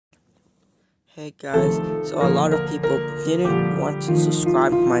Hey guys, so a lot of people didn't want to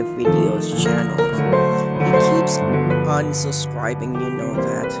subscribe my videos channels. It keeps unsubscribing, you know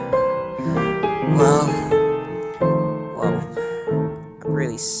that. I'm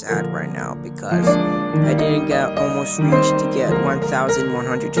really sad right now because I didn't get almost reached to get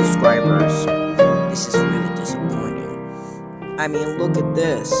 1,100 subscribers. This is really disappointing. I mean, look at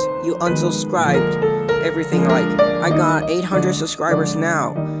this. You unsubscribed everything. Like, I got 800 subscribers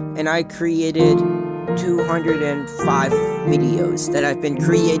now, and I created 205 videos that have been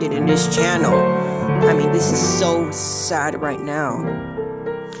created in this channel. I mean, this is so sad right now.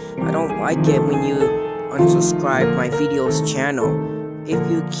 I don't like it when you unsubscribe my videos channel. If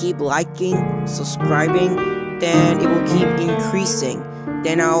you keep liking, subscribing, then it will keep increasing.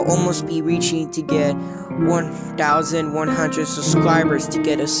 Then I'll almost be reaching to get 1,100 subscribers to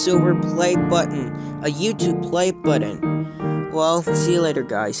get a silver play button, a YouTube play button. Well, see you later,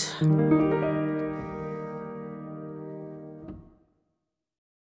 guys.